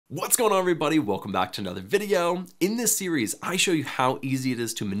What's going on, everybody? Welcome back to another video. In this series, I show you how easy it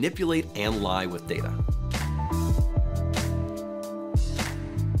is to manipulate and lie with data.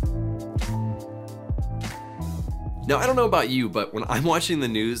 Now, I don't know about you, but when I'm watching the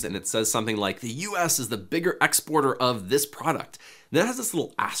news and it says something like the US is the bigger exporter of this product, then it has this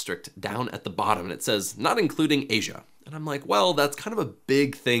little asterisk down at the bottom and it says not including Asia. And I'm like, well, that's kind of a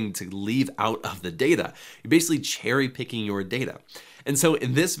big thing to leave out of the data. You're basically cherry picking your data. And so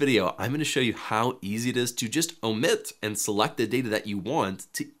in this video, I'm going to show you how easy it is to just omit and select the data that you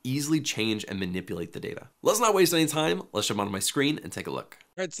want to easily change and manipulate the data. Let's not waste any time. Let's jump onto my screen and take a look.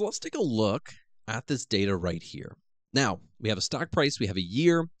 All right, so let's take a look at this data right here. Now, we have a stock price, we have a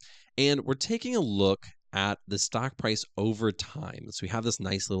year, and we're taking a look at the stock price over time. So we have this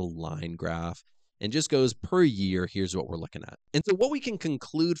nice little line graph and just goes per year. Here's what we're looking at. And so what we can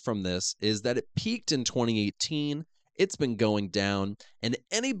conclude from this is that it peaked in 2018. It's been going down, and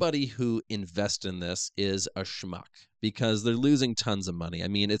anybody who invests in this is a schmuck because they're losing tons of money. I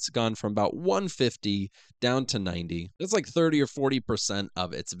mean, it's gone from about 150 down to 90. That's like 30 or 40%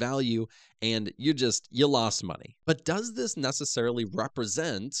 of its value, and you lost money. But does this necessarily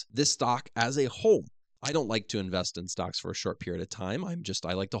represent this stock as a whole? I don't like to invest in stocks for a short period of time. I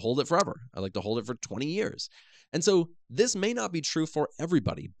like to hold it forever. I like to hold it for 20 years. And so this may not be true for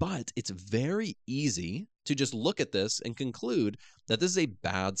everybody, but it's very easy to just look at this and conclude that this is a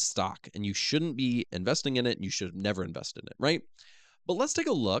bad stock and you shouldn't be investing in it and you should have never invested in it, right? But let's take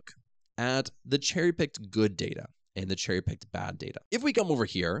a look at the cherry-picked good data and the cherry-picked bad data. If we come over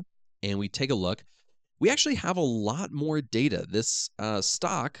here and we take a look, we actually have a lot more data. This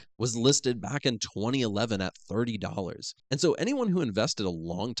stock was listed back in 2011 at $30. And so anyone who invested a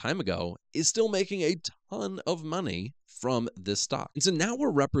long time ago is still making a ton of money from this stock. And so now we're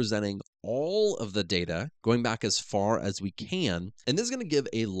representing all of the data going back as far as we can. And this is going to give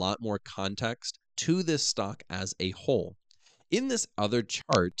a lot more context to this stock as a whole. In this other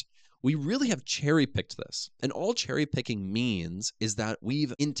chart, we really have cherry-picked this. And all cherry-picking means is that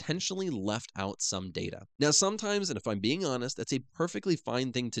we've intentionally left out some data. Now, sometimes, and if I'm being honest, that's a perfectly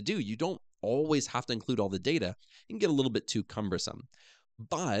fine thing to do. You don't always have to include all the data. It can get a little bit too cumbersome.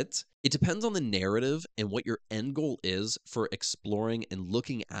 But it depends on the narrative and what your end goal is for exploring and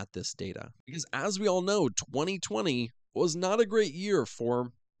looking at this data. Because as we all know, 2020 was not a great year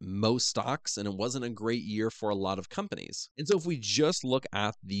for most stocks, and it wasn't a great year for a lot of companies. And so if we just look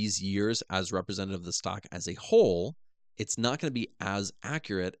at these years as representative of the stock as a whole, it's not going to be as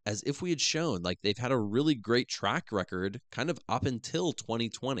accurate as if we had shown like they've had a really great track record kind of up until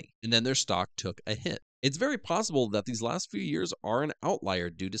 2020, and then their stock took a hit. It's very possible that these last few years are an outlier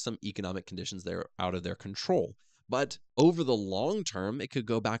due to some economic conditions that are out of their control. But over the long term, it could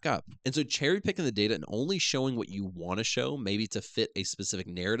go back up. And so cherry picking the data and only showing what you want to show, maybe to fit a specific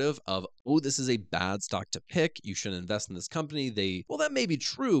narrative of, oh, this is a bad stock to pick, you shouldn't invest in this company. Well, that may be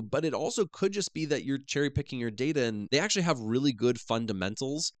true, but it also could just be that you're cherry picking your data and they actually have really good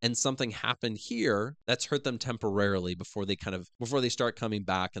fundamentals and something happened here that's hurt them temporarily before they start coming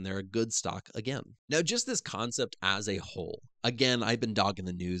back and they're a good stock again. Now, just this concept as a whole. Again, I've been dogging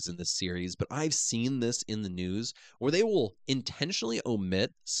the news in this series, but I've seen this in the news where they will intentionally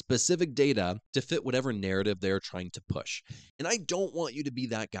omit specific data to fit whatever narrative they're trying to push. And I don't want you to be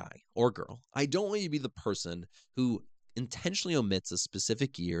that guy or girl. I don't want you to be the person who intentionally omits a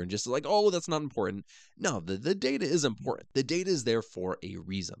specific year and just like, oh, that's not important. No, the data is important. The data is there for a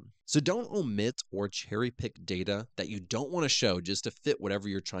reason. So don't omit or cherry pick data that you don't want to show just to fit whatever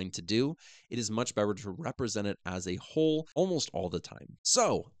you're trying to do. It is much better to represent it as a whole almost all the time.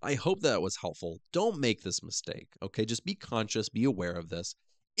 So I hope that was helpful. Don't make this mistake, okay? Just be conscious, be aware of this.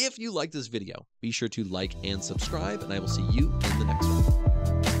 If you like this video, be sure to like and subscribe, and I will see you in the next one.